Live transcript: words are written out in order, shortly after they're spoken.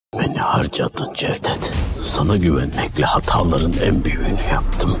Beni harcadın Cevdet. Sana güvenmekle hataların en büyüğünü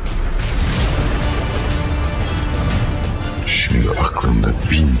yaptım. Şimdi aklımda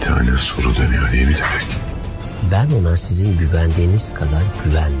 1000 tane soru dönüyor, yemin ederim. Ben ona sizin güvendiğiniz kadar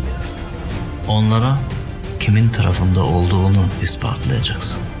güvenmiyorum. Onlara kimin tarafında olduğunu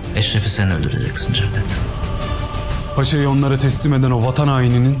ispatlayacaksın. Eşref'i sen öldüreceksin Cevdet. Paşa'yı onlara teslim eden o vatan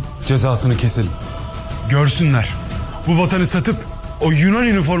haininin cezasını keselim. Görsünler. Bu vatanı satıp o Yunan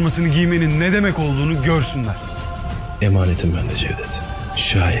üniformasını giymenin ne demek olduğunu görsünler. Emanetim bende Cevdet.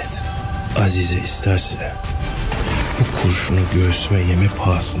 Şayet Azize isterse bu kurşunu göğsüme yeme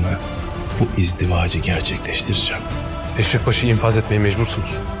pahasına bu izdivacı gerçekleştireceğim. Eşref Paşa'yı infaz etmeye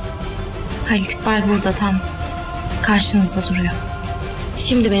mecbursunuz. Halit İkbal burada tam karşınızda duruyor.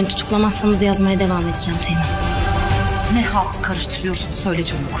 Şimdi beni tutuklamazsanız yazmaya devam edeceğim Teğmen. Ne halt karıştırıyorsun söyle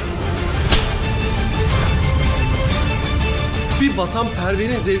çabuk. Bir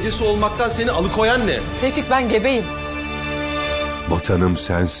vatanperverin zevcesi olmaktan seni alıkoyan ne? Tevfik ben gebeyim. Vatanım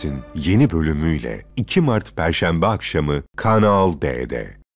Sensin yeni bölümüyle 2 Mart Perşembe akşamı Kanal D'de.